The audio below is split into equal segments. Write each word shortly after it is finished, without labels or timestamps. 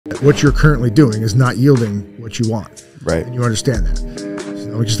what you're currently doing is not yielding what you want. Right. And you understand that.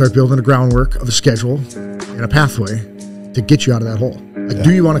 So we can start building a groundwork of a schedule and a pathway to get you out of that hole. Like,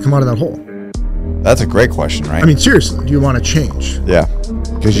 do you want to come out of that hole? That's a great question, right? I mean, seriously, do you want to change? Yeah,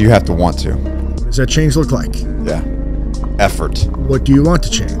 because you have to want to. What does that change look like? Yeah. Effort. What do you want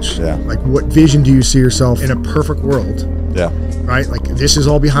to change? Yeah. Like, what vision do you see yourself in a perfect world? Yeah. Right? Like, this is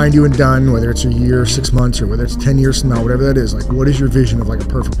all behind you and done, whether it's a year, 6 months, or whether it's 10 years from now, whatever that is. Like, what is your vision of like a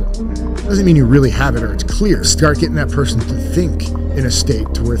perfect world? Doesn't mean you really have it or it's clear. Start getting that person to think in a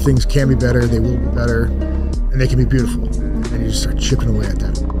state to where things can be better, they will be better, and they can be beautiful. And you just start chipping away at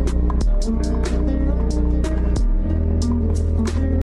that.